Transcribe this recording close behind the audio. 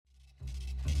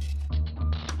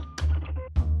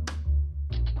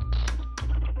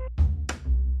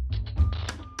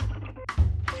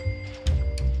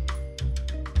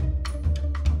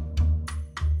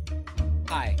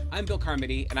I'm Bill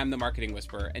Carmody, and I'm the Marketing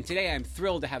Whisperer. And today I'm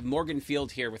thrilled to have Morgan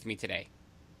Field here with me today.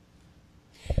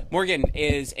 Morgan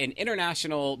is an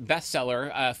international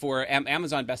bestseller for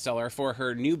Amazon bestseller for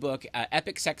her new book,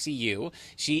 Epic Sexy You.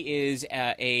 She is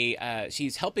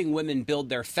she's helping women build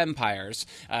their Fempires,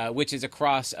 which is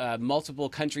across multiple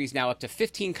countries now, up to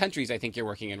 15 countries I think you're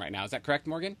working in right now. Is that correct,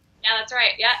 Morgan? Yeah, that's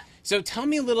right. Yeah. So tell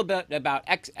me a little bit about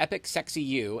Epic Sexy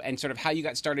You and sort of how you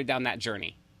got started down that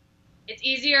journey. It's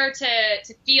easier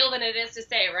to feel than it is to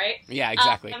say, right? Yeah,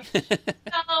 exactly. So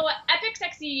Epic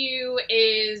Sexy You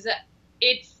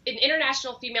it's an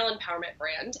international female empowerment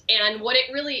brand. And what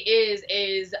it really is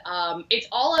it's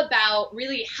all about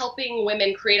really helping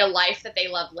women create a life that they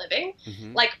love living.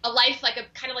 Mm-hmm. Like a life, like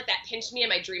kind of like that pinch me,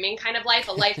 am I dreaming kind of life,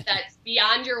 a life that's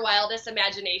beyond your wildest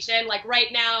imagination. Like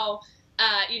right now,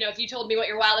 if you told me what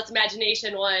your wildest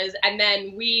imagination was, and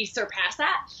then we surpass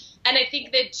that. And I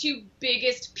think the two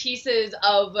biggest pieces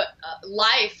of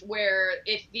life where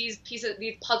if these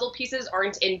puzzle pieces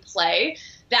aren't in play,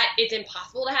 that it's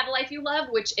impossible to have a life you love,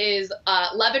 which is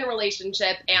love and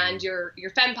relationship and your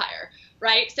Fempire,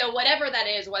 right? So whatever that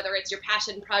is, whether it's your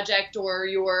passion project or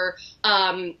your,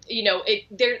 it's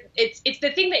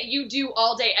the thing that you do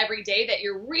all day, every day that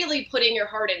you're really putting your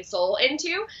heart and soul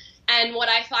into. And what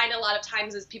I find a lot of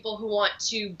times is people who want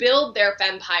to build their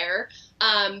Fempire,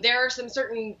 there are some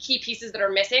certain key pieces that are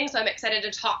missing. So I'm excited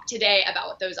to talk today about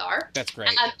what those are. That's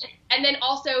great. And then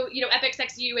also, Epic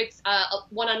Sexy You, it's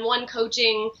one-on-one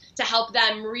coaching to help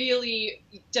them really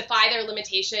defy their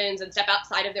limitations and step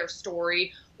outside of their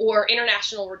story, or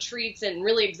international retreats in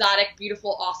really exotic,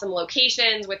 beautiful, awesome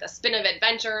locations with a spin of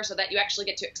adventure so that you actually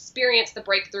get to experience the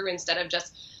breakthrough instead of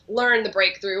just learn the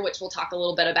breakthrough, which we'll talk a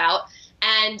little bit about.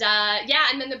 And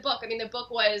and then the book. I mean, the book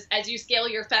was, as you scale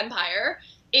your Fempire,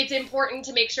 it's important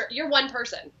to make sure you're one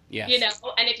person, yes.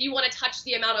 And if you want to touch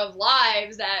the amount of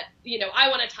lives that, I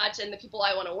want to touch and the people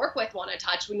I want to work with want to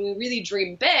touch, when we really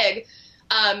dream big,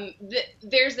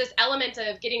 there's this element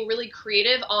of getting really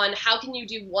creative on how can you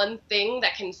do one thing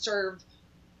that can serve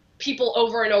people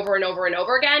over and over and over and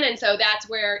over again. And so that's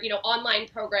where, online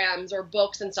programs or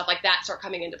books and stuff like that start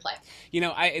coming into play.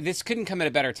 This couldn't come at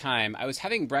a better time. I was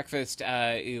having breakfast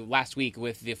last week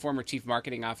with the former chief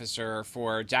marketing officer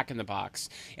for Jack in the Box.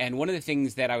 And one of the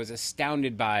things that I was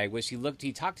astounded by was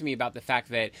he talked to me about the fact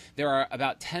that there are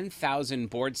about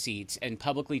 10,000 board seats in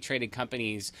publicly traded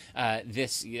companies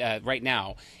right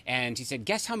now. And he said,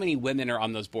 guess how many women are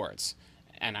on those boards?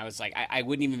 And I was like, I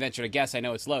wouldn't even venture to guess. I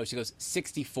know it's low. She goes,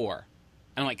 64.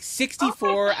 And I'm like,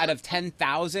 64 out of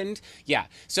 10,000? Yeah.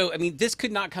 So, I mean, this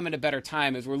could not come at a better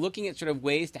time as we're looking at sort of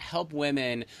ways to help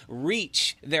women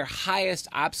reach their highest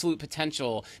absolute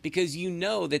potential, because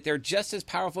that they're just as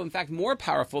powerful, in fact, more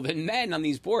powerful than men on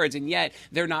these boards, and yet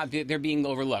they're being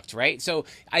overlooked, right? So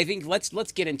I think let's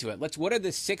get into it. What are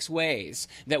the 6 ways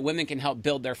that women can help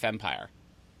build their Fempire?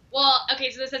 Well,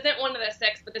 okay, so this isn't one of the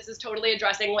 6, but this is totally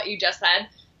addressing what you just said.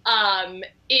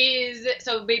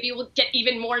 So maybe we'll get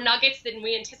even more nuggets than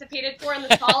we anticipated for on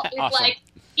this call. It's Awesome. Like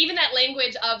even that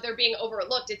language of they're being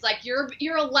overlooked. It's like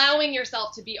you're allowing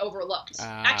yourself to be overlooked.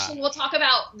 Actually, we'll talk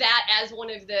about that as one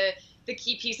of the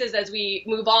key pieces as we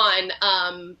move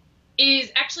on.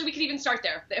 Is actually we could even start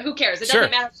there. Who cares? It doesn't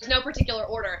matter. There's no particular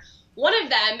order. One of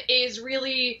them is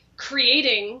really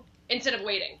creating instead of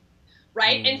waiting.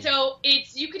 Right. And so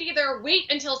you could either wait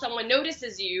until someone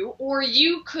notices you, or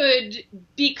you could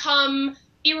become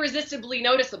irresistibly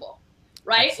noticeable.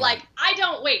 Right. Excellent. Like I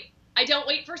don't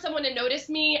wait for someone to notice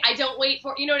me. I don't wait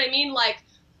for, you know what I mean? Like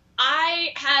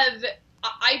I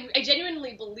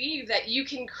genuinely believe that you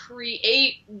can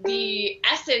create the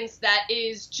essence that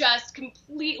is just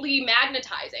completely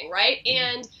magnetizing. Right.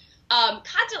 And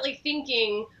constantly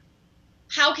thinking,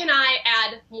 how can I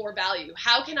add more value?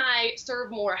 How can I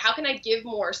serve more? How can I give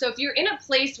more? So if you're in a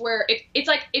place where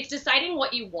it's deciding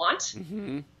what you want,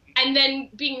 mm-hmm. and then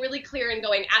being really clear and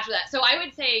going after that. So I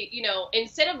would say,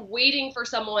 instead of waiting for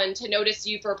someone to notice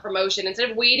you for a promotion, instead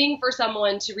of waiting for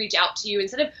someone to reach out to you,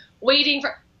 instead of waiting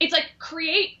for, it's like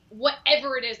create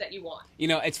whatever it is that you want.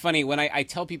 It's funny when I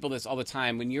tell people this all the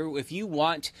time. If you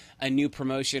want a new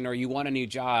promotion or you want a new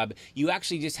job, you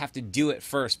actually just have to do it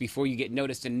first before you get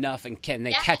noticed enough, and can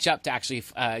they catch up to actually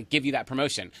give you that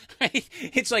promotion. Right?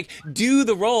 It's like do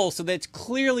the role so that it's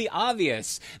clearly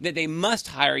obvious that they must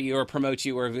hire you or promote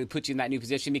you or put you in that new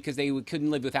position because they couldn't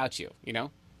live without you.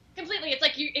 Completely. It's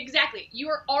like you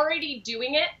are already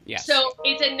doing it. Yes. So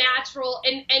it's a natural,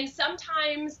 and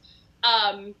sometimes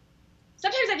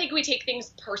sometimes I think we take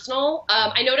things personal.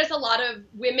 I notice a lot of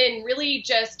women really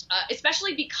just,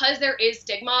 especially because there is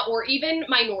stigma, or even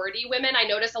minority women, I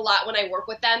notice a lot when I work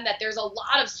with them that there's a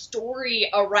lot of story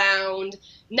around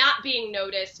not being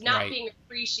noticed, not being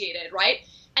appreciated, right?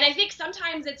 And I think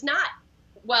sometimes it's not,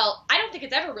 well, I don't think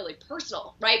it's ever really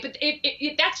personal, right? But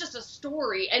that's just a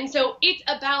story. And so it's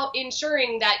about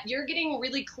ensuring that you're getting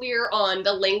really clear on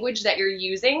the language that you're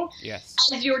using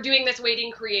as you're doing this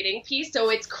waiting, creating piece. So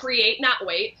it's create, not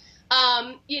wait.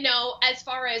 You know, as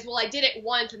far as, well, I did it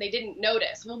once and they didn't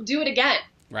notice. Well, do it again,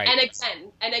 and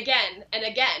again, and again, and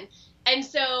again. And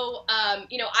so,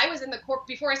 you know, I was in the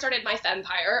before I started my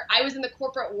Fempire, I was in the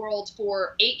corporate world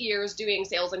for 8 years doing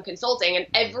sales and consulting, and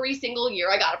every single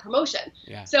year I got a promotion.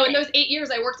 So in those 8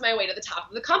 years, I worked my way to the top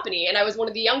of the company, and I was one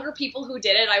of the younger people who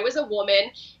did it. I was a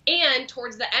woman, and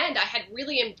towards the end, I had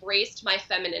really embraced my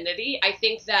femininity. I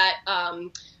think that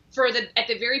at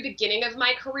the very beginning of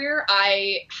my career,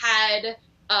 I had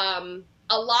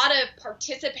a lot of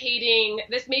participating.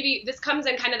 This comes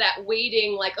in kind of that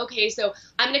waiting, like, okay, so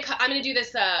I'm gonna do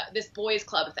this this boys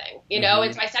club thing, you know.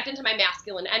 And so I stepped into my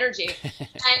masculine energy.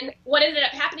 And what ended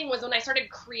up happening was, when I started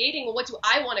creating, well, what do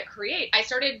I want to create? I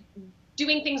started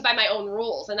doing things by my own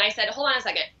rules, and I said, hold on a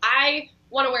second, I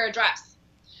want to wear a dress,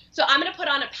 so I'm gonna put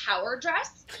on a power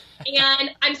dress,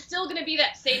 and I'm still gonna be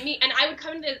that same me. And I would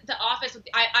come into the office with,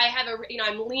 I have a, you know,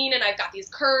 I'm lean and I've got these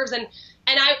curves, and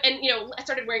you know, I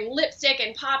started wearing lipstick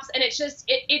and pops, and it's just,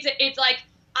 it's like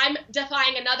I'm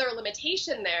defying another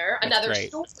limitation there. Another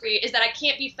story is that I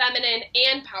can't be feminine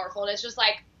and powerful. And it's just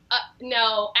like,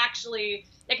 no, actually,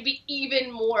 that could be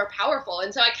even more powerful.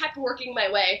 And so I kept working my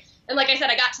way. And like I said,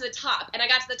 I got to the top, and I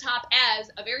got to the top as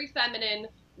a very feminine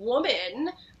woman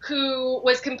who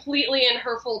was completely in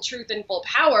her full truth and full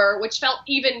power, which felt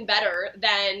even better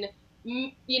than,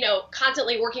 you know,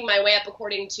 constantly working my way up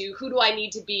according to who do I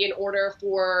need to be in order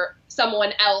for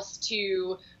someone else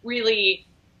to really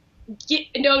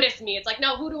notice me. It's like,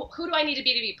 no, who do I need to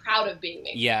be proud of being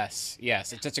me? Yes.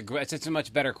 It's such a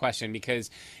much better question, because,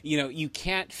 you know, you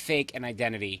can't fake an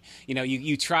identity. You know,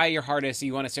 you try your hardest,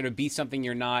 you want to sort of be something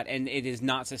you're not, and it is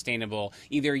not sustainable.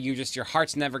 Either your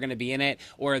heart's never going to be in it,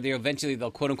 or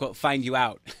they'll quote unquote find you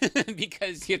out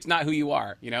because it's not who you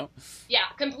are, you know? Yeah,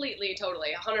 completely,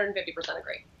 totally, 150%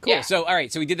 agree. Cool. Yeah. So, all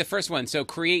right, so we did the first one. So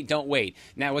create, don't wait.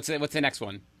 Now what's the next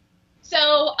one? So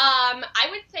I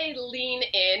would say lean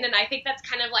in, and I think that's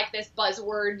kind of like this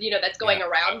buzzword, you know, that's going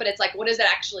around, but it's like, what does it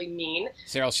actually mean?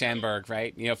 Sheryl Sandberg,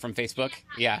 right? You know, from Facebook?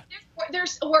 Yeah.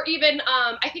 There's or even,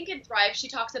 I think in Thrive, she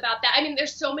talks about that. I mean,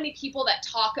 there's so many people that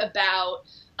talk about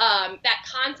that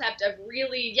concept of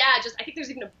really, just, I think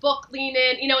there's even a book, Lean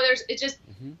In, you know,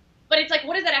 but it's like,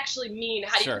 what does that actually mean?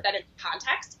 How do you put that into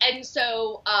context? And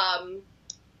so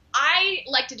I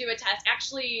like to do a test,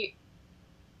 actually.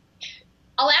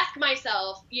 I'll ask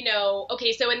myself, you know,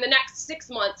 okay, so in the next 6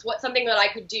 months, what's something that I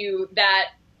could do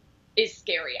that is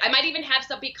scary? I might even have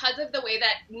because of the way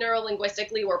that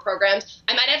neuro-linguistically we're programmed,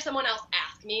 I might have someone else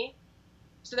ask me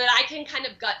so that I can kind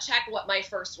of gut check what my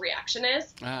first reaction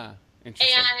is.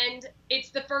 Interesting. And it's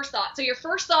the first thought. So your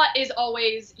first thought is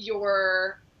always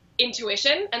your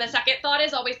intuition, and the second thought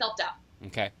is always self-doubt.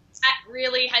 Okay. That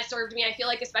really has served me. I feel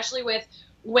like, especially with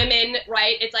women,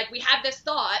 right? It's like we have this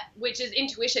thought, which is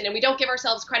intuition, and we don't give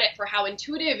ourselves credit for how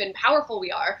intuitive and powerful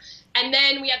we are. And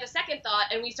then we have the second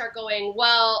thought, and we start going,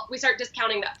 well, we start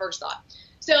discounting that first thought.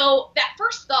 So that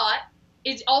first thought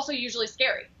is also usually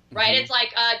scary, right? It's like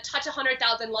touch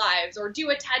 100,000 lives, or do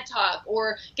a TED Talk,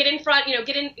 or get in front, you know,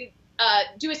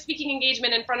 do a speaking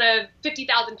engagement in front of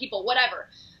 50,000 people, whatever.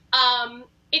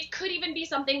 It could even be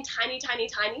something tiny, tiny,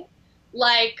 tiny,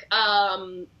 like,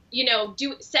 you know,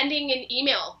 sending an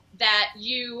email that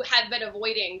you have been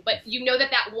avoiding, but you know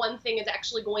that one thing is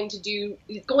actually going to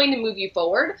move you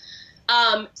forward.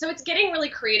 So it's getting really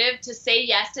creative to say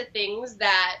yes to things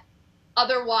that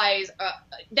otherwise,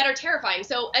 that are terrifying.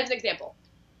 So as an example,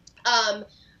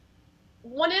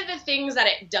 one of the things that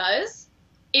it does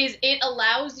is it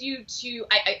allows you to,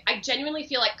 I genuinely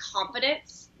feel like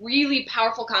confidence, really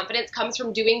powerful confidence, comes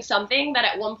from doing something that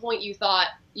at one point you thought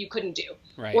you couldn't do,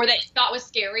 or that you thought was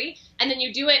scary, and then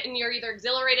you do it and you're either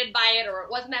exhilarated by it, or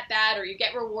it wasn't that bad, or you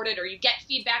get rewarded, or you get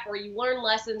feedback, or you learn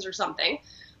lessons or something.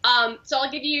 So I'll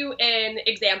give you an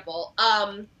example.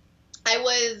 I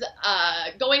was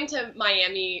going to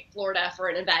Miami, Florida for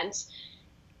an event,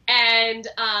 and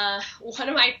one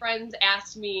of my friends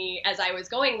asked me as I was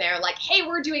going there, like, hey,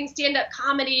 we're doing stand-up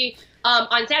comedy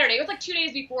on Saturday. It was like 2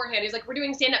 days beforehand. He was like, we're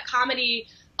doing stand-up comedy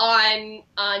on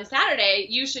Saturday,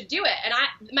 you should do it. And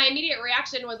my immediate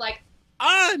reaction was like,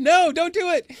 no, don't do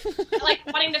it. like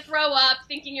wanting to throw up,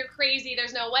 thinking you're crazy,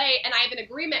 there's no way. And I have an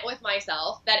agreement with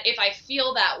myself that if I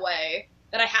feel that way,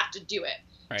 that I have to do it.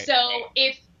 Right. So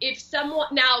if someone,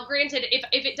 now granted,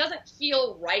 if it doesn't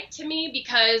feel right to me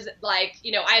because like,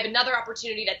 you know, I have another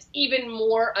opportunity that's even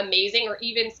more amazing or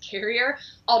even scarier,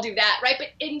 I'll do that. Right.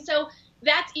 And so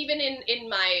that's even in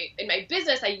my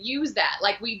business, I use that.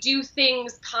 Like we do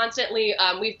things constantly.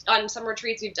 We've done some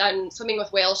retreats. We've done swimming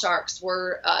with whale sharks.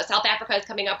 South Africa is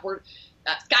coming up. We're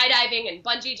skydiving and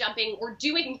bungee jumping. We're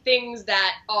doing things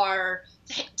that are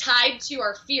tied to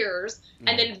our fears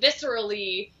and then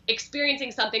viscerally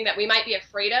experiencing something that we might be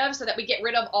afraid of so that we get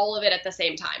rid of all of it at the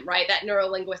same time, right? That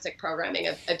neuro-linguistic programming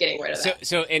of getting rid of that.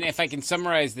 So, and if I can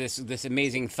summarize this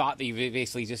amazing thought that you've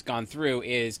basically just gone through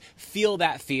is feel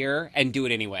that fear and do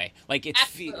it anyway. Like it's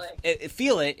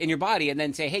feel it in your body and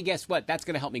then say, hey, guess what? That's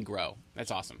going to help me grow.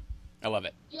 That's awesome. I love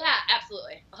it. Yeah,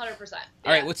 absolutely. 100%. Yeah.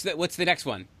 All right. What's the next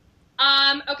one?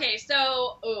 Okay.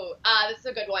 So, this is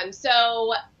a good one.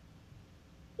 So,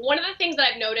 one of the things that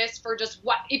I've noticed for just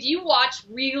if you watch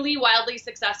really wildly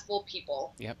successful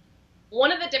people, yep.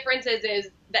 One of the differences is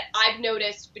that I've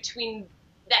noticed between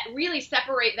that really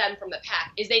separate them from the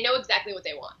pack is they know exactly what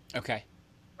they want. Okay.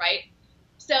 Right?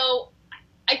 So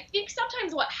I think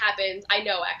sometimes what happens, I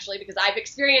know actually, because I've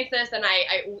experienced this and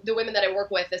the women that I work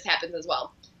with, this happens as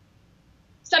well.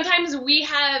 Sometimes we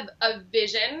have a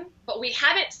vision, but we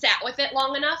haven't sat with it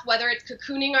long enough, whether it's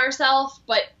cocooning ourselves,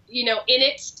 but, you know, in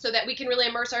it so that we can really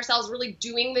immerse ourselves, really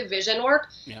doing the vision work.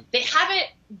 Yep. They haven't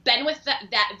been with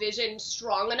that vision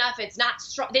strong enough. It's not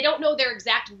strong. They don't know their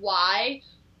exact why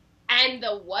and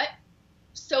the what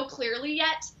so clearly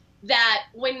yet that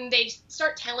when they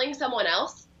start telling someone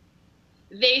else,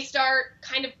 they start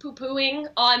kind of poo-pooing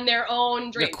on their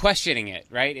own dreams. They're questioning it,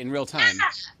 right, in real time.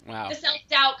 Yeah. Wow. The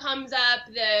self-doubt comes up,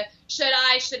 the should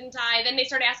I, shouldn't I? Then they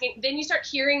start asking, then you start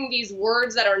hearing these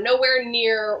words that are nowhere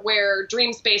near where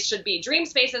dream space should be. Dream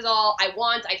space is all I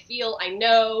want, I feel, I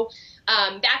know.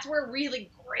 That's where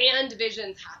really grand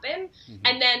visions happen. Mm-hmm.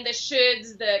 And then the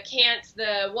shoulds, the can'ts,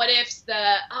 the what ifs,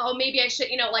 the, oh, maybe I should,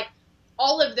 you know, like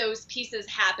all of those pieces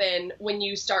happen when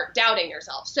you start doubting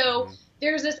yourself. So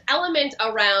there's this element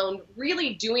around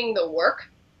really doing the work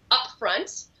up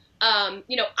front.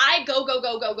 You know, I go,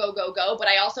 but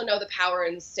I also know the power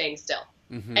in staying still.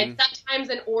 Mm-hmm. And sometimes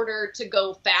in order to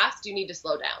go fast, you need to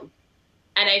slow down.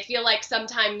 And I feel like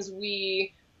sometimes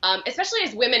we, especially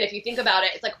as women, if you think about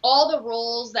it, it's like all the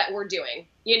roles that we're doing,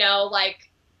 you know, like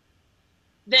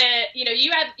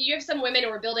you have some women who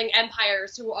are building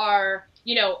empires who are,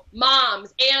 you know,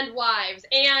 moms and wives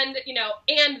and, you know,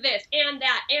 and this and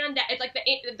that and that. It's like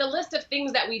the list of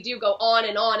things that we do go on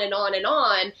and on and on and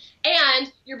on,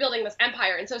 and you're building this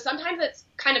empire. And so sometimes it's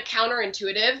kind of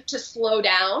counterintuitive to slow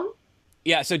down.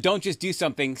 Yeah, so don't just do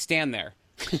something, stand there.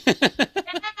 Yeah,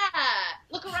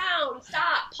 look around,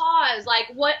 stop, pause,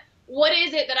 like what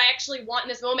is it that I actually want in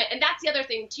this moment? And that's the other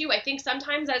thing too. I think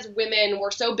sometimes as women,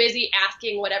 we're so busy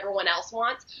asking what everyone else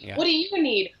wants. Yeah. What do you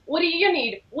need? What do you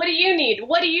need? What do you need?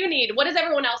 What do you need? What does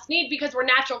everyone else need? Because we're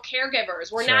natural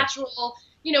caregivers. We're natural,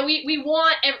 you know,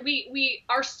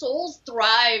 our souls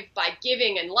thrive by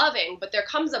giving and loving, but there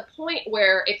comes a point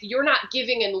where if you're not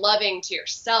giving and loving to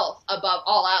yourself above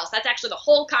all else, that's actually the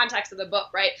whole context of the book,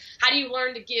 right? How do you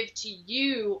learn to give to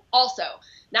you also?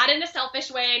 Not in a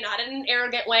selfish way, not in an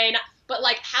arrogant way, but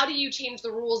like, how do you change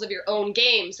the rules of your own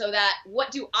game so that what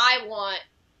do I want?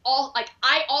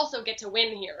 I also get to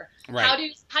win here. Right.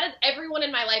 How does everyone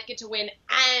in my life get to win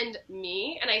and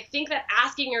me? And I think that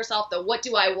asking yourself what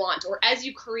do I want? Or as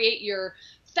you create your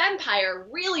Fempire,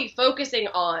 really focusing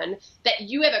on that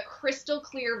you have a crystal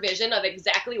clear vision of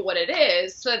exactly what it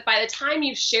is so that by the time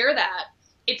you share that,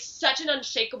 it's such an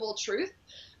unshakable truth.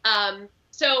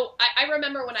 So I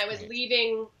remember when I was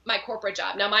leaving my corporate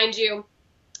job. Now, mind you,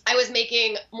 I was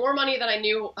making more money than I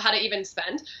knew how to even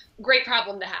spend. Great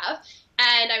problem to have.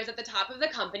 And I was at the top of the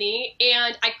company,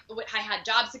 and I had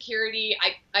job security.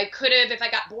 I could have, if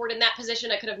I got bored in that position,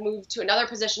 I could have moved to another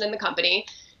position in the company.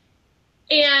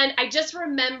 And I just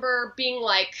remember being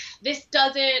like, this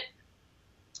doesn't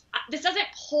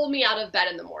pull me out of bed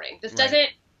in the morning. This doesn't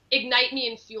ignite me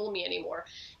and fuel me anymore.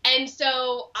 And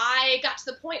so I got to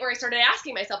the point where I started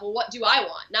asking myself, well, what do I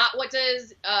want? Not what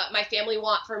does my family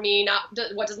want for me? Not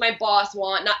what does my boss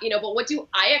want? Not, you know, but what do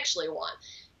I actually want?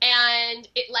 And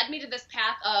it led me to this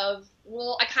path of,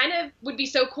 well, I kind of would be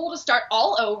so cool to start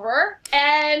all over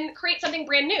and create something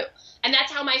brand new. And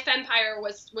that's how my Fempire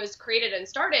was created and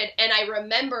started. And I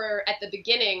remember at the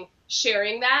beginning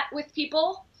sharing that with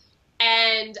people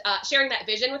and sharing that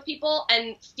vision with people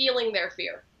and feeling their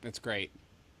fear. That's great.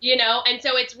 You know, and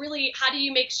so it's really, how do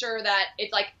you make sure that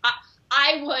it's like,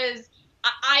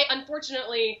 I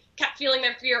unfortunately kept feeling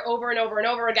their fear over and over and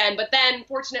over again, but then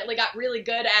fortunately got really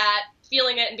good at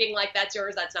feeling it and being like, that's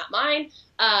yours, that's not mine,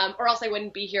 or else I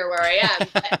wouldn't be here where I am.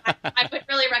 But I would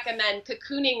really recommend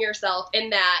cocooning yourself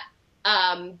in that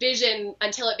vision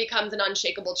until it becomes an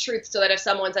unshakable truth, so that if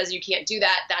someone says you can't do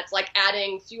that, that's like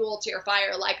adding fuel to your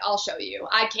fire. Like, I'll show you.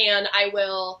 I can, I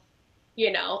will,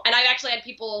 you know. And I've actually had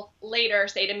people later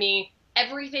say to me,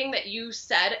 everything that you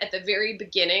said at the very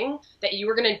beginning that you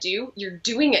were going to do, you're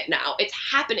doing it now. It's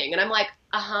happening. And I'm like,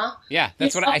 uh-huh. Yeah,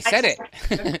 that's what I said it.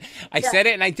 I said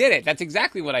it and I did it. That's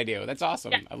exactly what I do. That's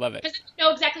awesome. I love it. Because you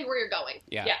know exactly where you're going.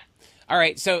 Yeah. All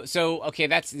right, so okay,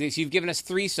 so you've given us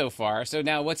 3 so far. So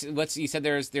now what's you said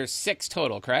there's 6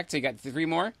 total, correct? So you got 3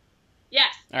 more?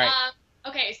 Yes. All right.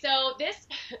 Okay, so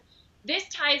this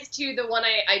ties to the one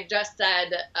I just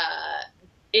said.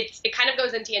 It kind of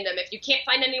goes in tandem. If you can't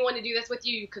find anyone to do this with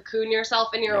you, you cocoon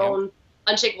yourself in your own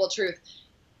unshakable truth.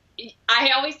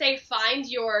 I always say find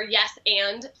your yes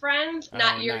and friends,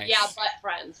 not your yeah but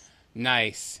friends.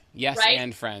 Nice. Yes, right?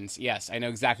 And friends. Yes, I know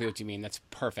exactly what you mean. That's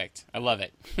perfect. I love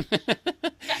it.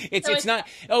 It's not,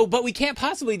 oh, but we can't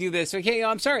possibly do this. Okay,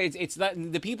 I'm sorry. It's not,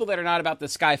 the people that are not about the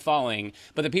sky falling,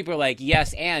 but the people are like,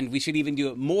 yes, and we should even do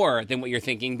it more than what you're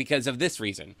thinking because of this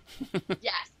reason.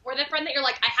 Yes. Or the friend that you're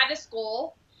like, I have this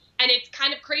goal, and it's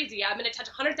kind of crazy. I'm going to touch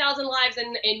 100,000 lives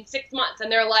in 6 months.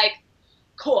 And they're like,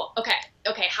 cool.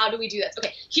 Okay, how do we do this?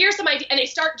 Okay, here's some idea. And they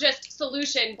start just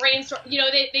solution, brainstorm. You know,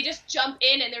 they just jump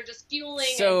in and they're just fueling.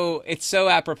 So it's so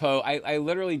apropos. I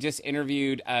literally just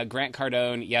interviewed Grant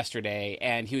Cardone yesterday,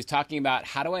 and he was talking about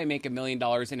how do I make $1 million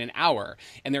in an hour?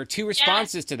 And there are 2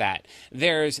 responses to that.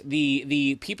 There's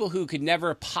the people who could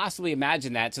never possibly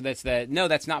imagine that. So that's no,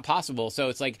 that's not possible. So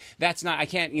it's like, that's not, I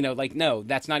can't, you know, like, no,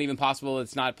 that's not even possible.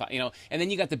 It's not, you know, and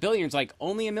then you got the billionaires like,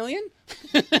 only $1 million?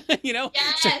 You know?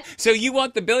 Yes. So you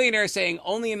want the billionaire saying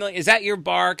only $1 million? Is that your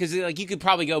bar? Because like you could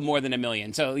probably go more than $1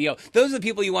 million. So you know those are the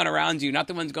people you want around you, not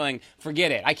the ones going,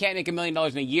 forget it. I can't make $1 million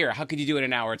in a year. How could you do it in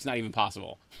an hour? It's not even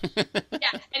possible.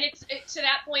 Yeah, and it's to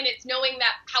that point, it's knowing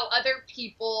that how other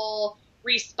people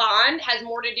respond has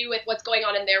more to do with what's going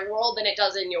on in their world than it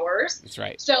does in yours. That's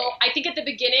right. So I think at the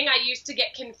beginning I used to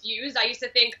get confused. I used to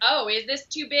think, oh, is this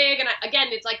too big? And again,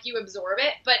 it's like you absorb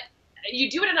it, but you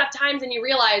do it enough times and you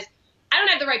realize I don't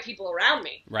have the right people around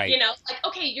me. Right. You know, like,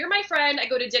 okay, you're my friend I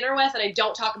go to dinner with and I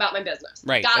don't talk about my business.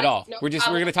 Right, at all. No, we're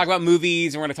going to talk about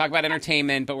movies and we're going to talk about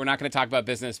entertainment, but we're not going to talk about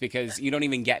business because you don't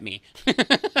even get me.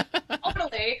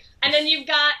 Totally. And then you've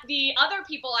got the other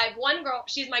people. I have one girl,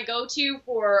 she's my go-to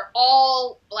for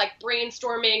all like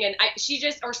brainstorming and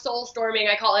or soul storming,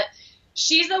 I call it.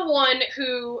 She's the one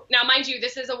who, now mind you,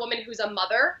 this is a woman who's a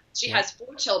mother. She has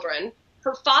 4 children.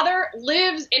 Her father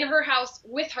lives in her house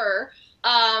with her.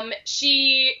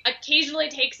 She occasionally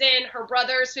takes in her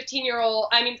brother's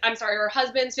her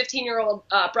husband's 15-year-old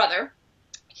brother.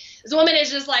 This woman is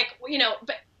just like, you know,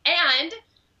 and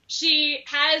she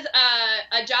has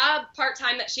a job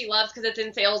part-time that she loves because it's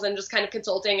in sales and just kind of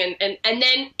consulting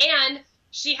and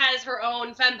she has her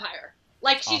own Fempire.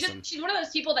 Like she's one of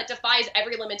those people that defies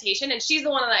every limitation, and she's the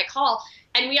one that I call.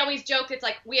 And we always joke, it's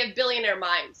like we have billionaire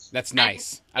minds. That's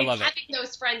nice. I love it. Having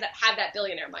those friends that have that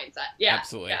billionaire mindset. Yeah.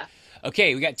 Absolutely. Yeah.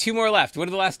 Okay, we got 2 more left. What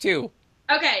are the last 2?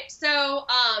 Okay, so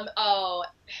I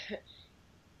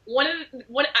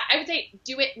would say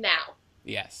do it now.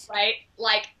 Yes. Right?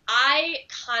 Like I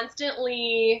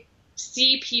constantly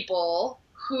see people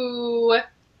who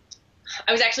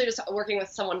I was actually just working with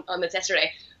someone on this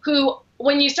yesterday who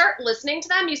when you start listening to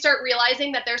them, you start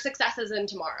realizing that their success is in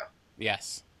tomorrow.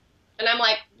 Yes. And I'm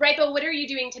like, right, but what are you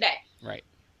doing today? Right.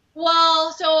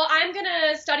 Well, so I'm going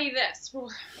to study this.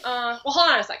 Well,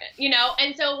 hold on a second, you know?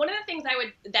 And so one of the things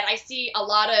that I see a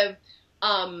lot of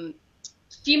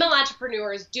female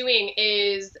entrepreneurs doing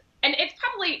is, and it's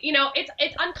probably, you know,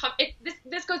 it's uncomfortable.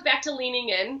 This goes back to leaning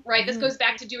in, right? Mm-hmm. This goes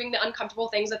back to doing the uncomfortable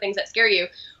things, the things that scare you.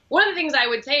 One of the things I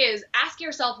would say is ask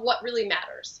yourself what really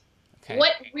matters. Okay.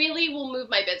 What really will move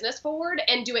my business forward,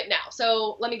 and do it now.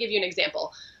 So let me give you an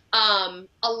example. A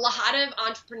lot of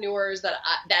entrepreneurs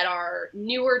that are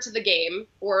newer to the game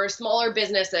or smaller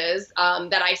businesses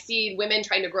that I see women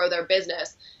trying to grow their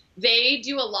business, they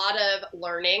do a lot of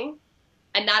learning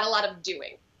and not a lot of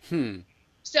doing.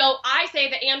 So I say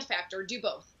the and factor, do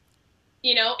both.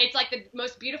 You know, it's like the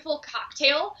most beautiful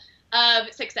cocktail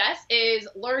of success is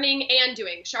learning and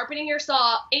doing, sharpening your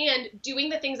saw and doing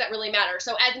the things that really matter.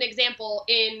 So as an example,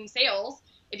 in sales,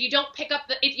 if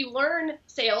you learn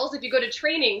sales, if you go to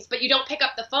trainings, but you don't pick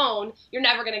up the phone, you're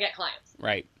never going to get clients.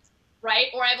 Right. right?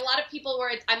 Or I have a lot of people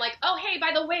where I'm like, oh, hey,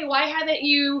 by the way, why haven't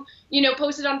you,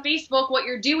 posted on Facebook what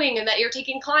you're doing and that you're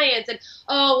taking clients? And,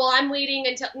 oh, well, I'm waiting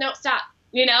until, no, stop,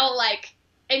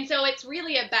 and so it's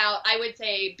really about, I would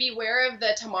say, beware of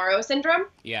the tomorrow syndrome.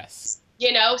 Yes.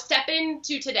 Step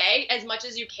into today as much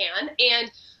as you can. And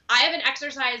I have an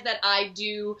exercise that I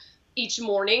do each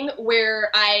morning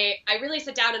where I really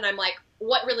sit down and I'm like,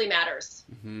 what really matters?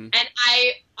 Mm-hmm. And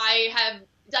I have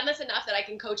done this enough that I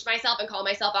can coach myself and call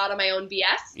myself out on my own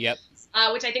BS. Yep.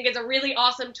 Which I think is a really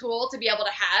awesome tool to be able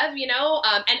to have,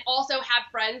 and also have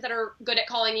friends that are good at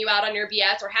calling you out on your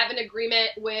BS, or have an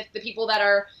agreement with the people that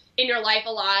are in your life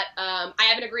a lot. I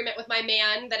have an agreement with my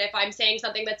man that if I'm saying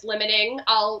something that's limiting,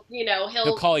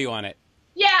 he'll call you on it.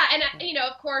 Yeah, and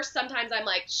of course, sometimes I'm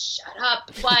like, shut up,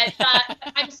 but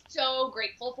I'm so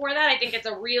grateful for that. I think it's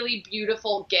a really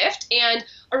beautiful gift and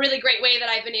a really great way that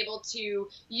I've been able to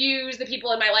use the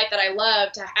people in my life that I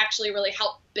love to actually really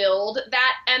help build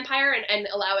that empire and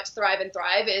allow it to thrive and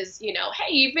thrive is,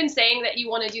 hey, you've been saying that you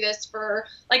want to do this for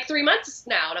like 3 months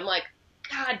now, and I'm like,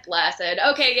 God bless it.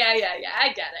 Okay, yeah, I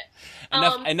get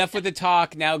it. Enough with the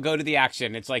talk. Now go to the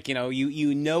action. It's like, you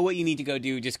know what you need to go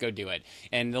do. Just go do it.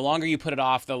 And the longer you put it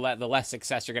off, the less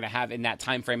success you're going to have in that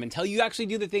time frame until you actually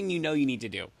do the thing you need to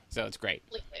do. So it's great.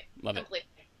 Completely.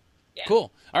 Yeah.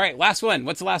 Cool. All right, last one.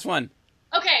 What's the last one?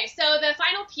 Okay, so the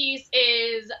final piece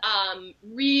is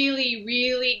really,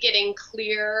 really getting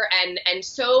clear and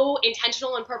so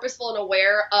intentional and purposeful and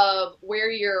aware of where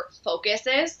your focus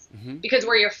is. Mm-hmm. Because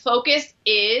where your focus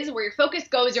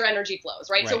goes, your energy flows,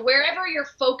 right? So wherever your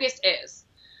focus is,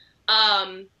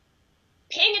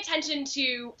 paying attention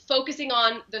to focusing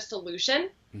on the solution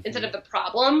instead of the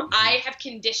problem. Mm-hmm. I have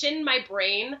conditioned my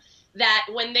brain that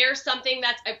when there's something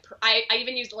that's, I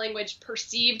even use the language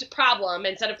perceived problem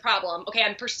instead of problem. Okay,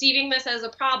 I'm perceiving this as a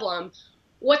problem.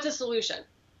 What's the solution?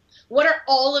 What are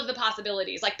all of the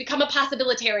possibilities? Like, become a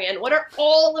possibilitarian. What are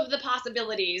all of the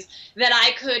possibilities that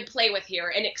I could play with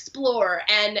here and explore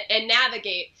and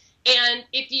navigate? And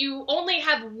if you only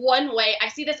have one way, I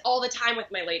see this all the time with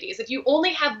my ladies. If you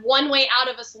only have one way out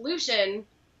of a solution,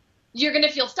 you're going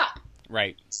to feel stuck.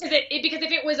 Right. Because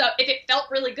if it felt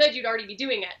really good, you'd already be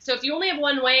doing it. So if you only have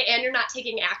one way and you're not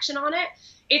taking action on it,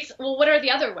 it's, well, what are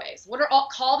the other ways?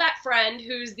 Call that friend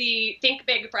who's the think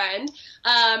big friend,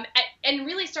 and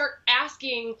really start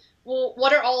asking, well,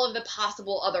 what are all of the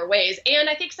possible other ways? And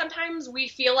I think sometimes we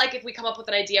feel like if we come up with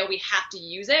an idea, we have to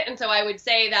use it. And so I would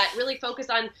say that really focus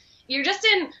on, you're just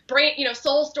in brain,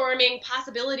 soul storming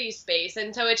possibility space.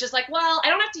 And so it's just like, well, I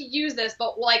don't have to use this,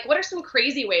 but like, what are some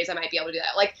crazy ways I might be able to do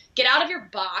that? Like, get out of your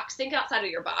box, think outside of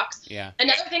your box. Yeah.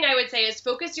 Another thing I would say is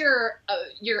focus your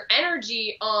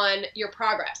energy on your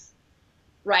progress,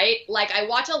 right? Like, I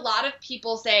watch a lot of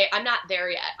people say, I'm not there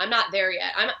yet. I'm not there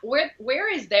yet.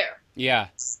 Where is there? Yeah.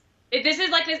 This is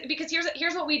like this, because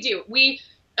here's what we do. We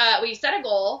set a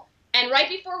goal, and right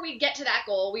before we get to that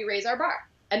goal, we raise our bar.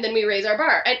 And then we raise our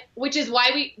bar, and which is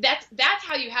why that's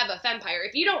how you have a Fempire.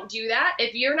 If you don't do that,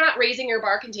 if you're not raising your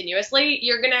bar continuously,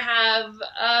 you're going to have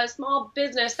a small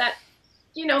business that,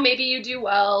 maybe you do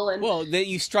well. And well,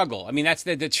 you struggle. I mean, that's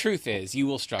the truth is you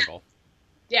will struggle.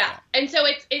 Yeah. And so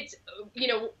it's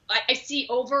I see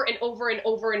over and over and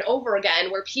over and over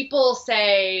again where people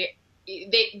say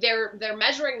they're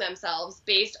measuring themselves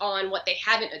based on what they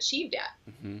haven't achieved yet.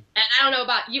 Mm-hmm. And I don't know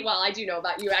about you. Well, I do know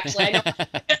about you, actually. I know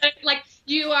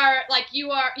you are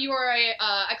a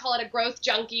I call it a growth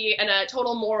junkie and a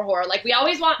total more whore. Like, we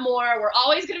always want more. We're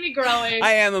always going to be growing.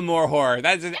 I am a more whore.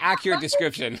 That's an accurate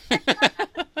description.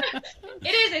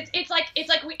 It is.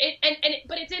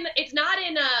 But it's not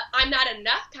in a I'm not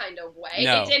enough kind of way.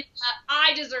 No. It's in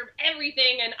I deserve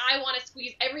everything and I want to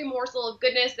squeeze every morsel of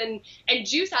goodness and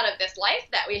juice out of this life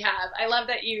that we have. I love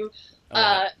that you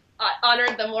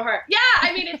honored the more. Yeah,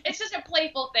 I mean, it's just a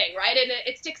playful thing, right? And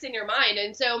it sticks in your mind.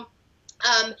 And so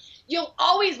you'll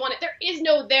always want it. There is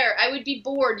no there. I would be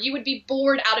bored. You would be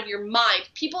bored out of your mind.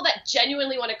 People that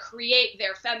genuinely want to create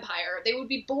their Fempire, they would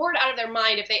be bored out of their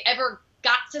mind if they ever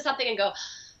got to something and go,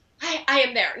 I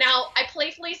am there. Now, I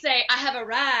playfully say I have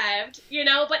arrived,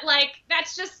 but like,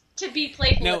 that's just to be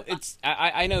playful. No,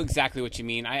 I know exactly what you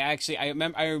mean. I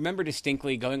remember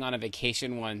distinctly going on a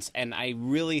vacation once, and I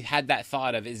really had that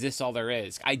thought of, is this all there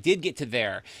is? I did get to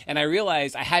there, and I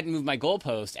realized I hadn't moved my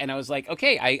goalpost, and I was like,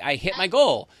 okay, I hit my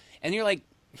goal. And you're like,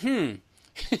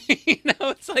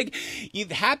 it's like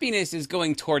happiness is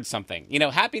going towards something.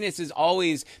 Happiness is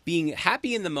always being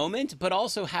happy in the moment, but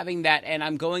also having that, and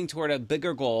I'm going toward a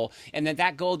bigger goal, and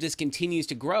that goal just continues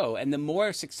to grow. And the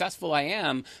more successful I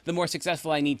am, the more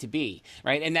successful I need to be,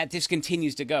 right? And that just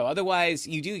continues to go. Otherwise,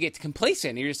 you do get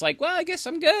complacent. You're just like, well, I guess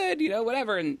I'm good,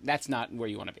 whatever. And that's not where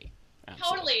you want to be.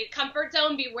 Totally. Comfort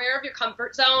zone. Beware of your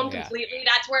comfort zone completely.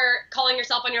 That's where calling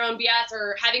yourself on your own BS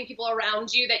or having people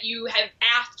around you that you have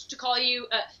asked to call you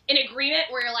in agreement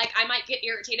where you're like, I might get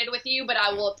irritated with you, but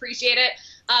I will appreciate it.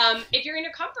 If you're in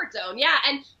your comfort zone. Yeah.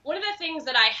 And one of the things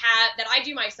that I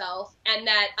do myself and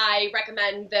that I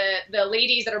recommend the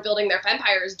ladies that are building their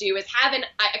Fempires do is have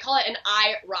I call it an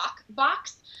I rock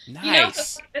box. Nice. You know,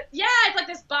 so, yeah, it's like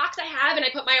this box I have, and I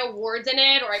put my awards in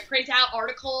it, or I print out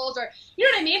articles, or you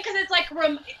know what I mean? Because it's like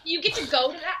you get to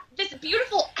go to that. This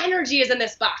beautiful energy is in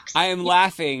this box. I am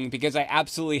laughing because I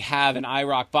absolutely have an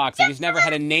iRock box. I just never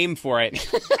had a name for it.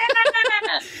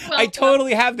 Well, I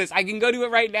totally have this. I can go to it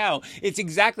right now.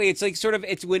 It's like sort of,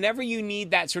 it's whenever you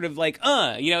need that sort of like,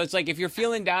 you know, it's like if you're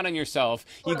feeling down on yourself,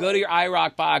 you go to your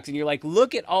iRock box and you're like,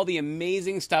 look at all the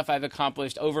amazing stuff I've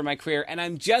accomplished over my career, and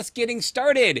I'm just getting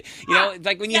started. You know, it's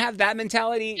like when you have that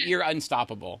mentality, you're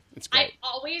unstoppable. It's great. I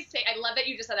always say, I love that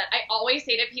you just said that. I always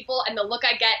say to people, and the look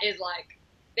I get is like,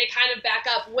 they kind of back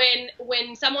up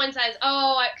when someone says,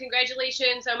 "Oh,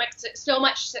 congratulations, so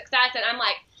much success," and I'm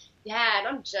like, "Yeah, and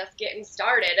I'm just getting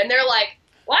started," and they're like,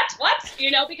 "What? You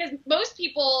know, because most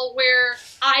people where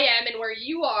I am and where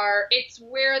you are, it's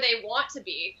where they want to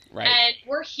be, right. And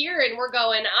we're here and we're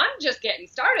going, I'm just getting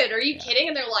started. Are you kidding?"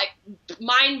 And they're like,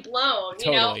 mind blown, Totally.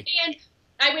 you know, and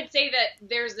I would say that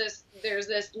there's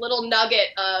this little nugget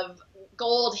of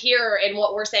gold here in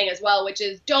what we're saying as well, which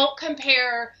is don't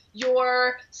compare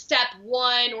your step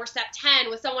 1 or step 10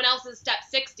 with someone else's step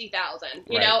 60,000.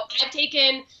 You Right. know, I've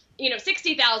taken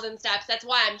 60,000 steps. That's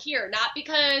why I'm here, not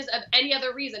because of any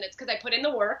other reason. It's because I put in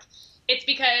the work. It's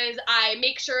because I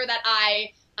make sure that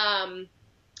I am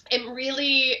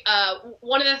really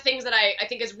one of the things that I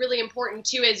think is really important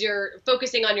too, as you're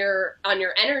focusing on your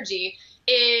energy,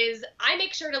 is I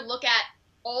make sure to look at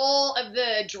all of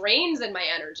the drains in my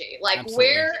energy, like Absolutely.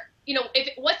 where,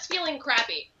 what's feeling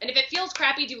crappy, and if it feels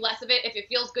crappy, do less of it. If it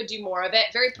feels good, do more of it.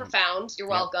 Very profound. You're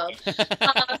welcome.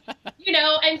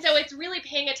 And so it's really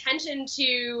paying attention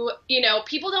to,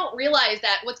 people don't realize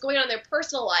that what's going on in their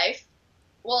personal life.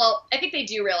 Well, I think they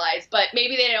do realize, but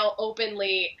maybe they don't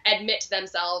openly admit to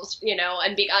themselves,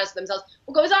 and be honest with themselves.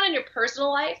 What goes on in your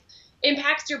personal life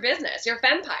impacts your business, your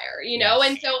Fempire, Yes.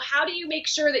 And so how do you make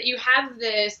sure that you have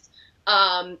this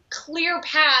clear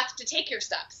path to take your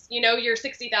steps, your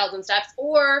 60,000 steps,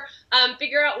 or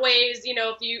figure out ways,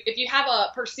 if you have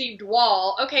a perceived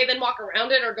wall, okay, then walk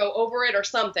around it or go over it or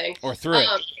something. Or through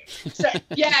it.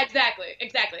 Yeah,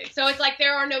 exactly. So it's like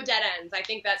there are no dead ends. I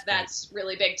think that's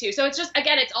really big too. So it's just,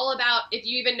 again, it's all about, if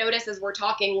you even notice as we're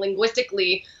talking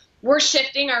linguistically, we're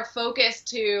shifting our focus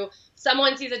to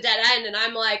someone sees a dead end and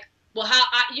I'm like, well,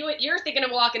 you're thinking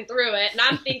of walking through it, and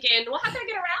I'm thinking, well, how can I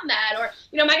get around that? Or,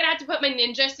 am I gonna have to put my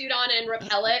ninja suit on and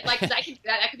repel it? Like, 'cause I could do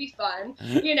that. That could be fun,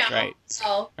 Right.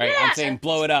 So, right. yeah. I'm saying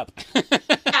blow it up.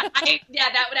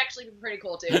 That would actually be pretty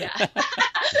cool too. Yeah.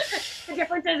 The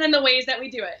differences in the ways that we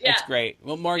do it. Yeah. That's great.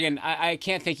 Well, Morgan, I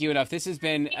can't thank you enough. This has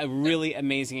been a really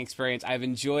amazing experience. I've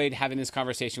enjoyed having this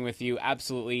conversation with you.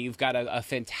 Absolutely. You've got a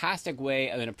fantastic way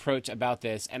of an approach about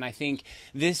this. And I think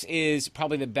this is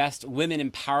probably the best women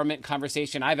empowerment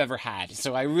conversation I've ever had.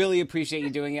 So I really appreciate you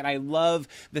doing it. I love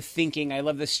the thinking. I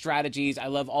love the strategies. I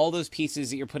love all those pieces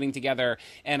that you're putting together.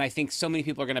 And I think so many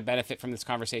people are going to benefit from this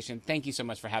conversation. Thank you so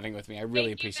much for having with me. I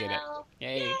really appreciate it.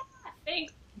 Yay. Yeah.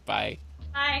 Thanks. Bye.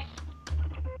 Bye.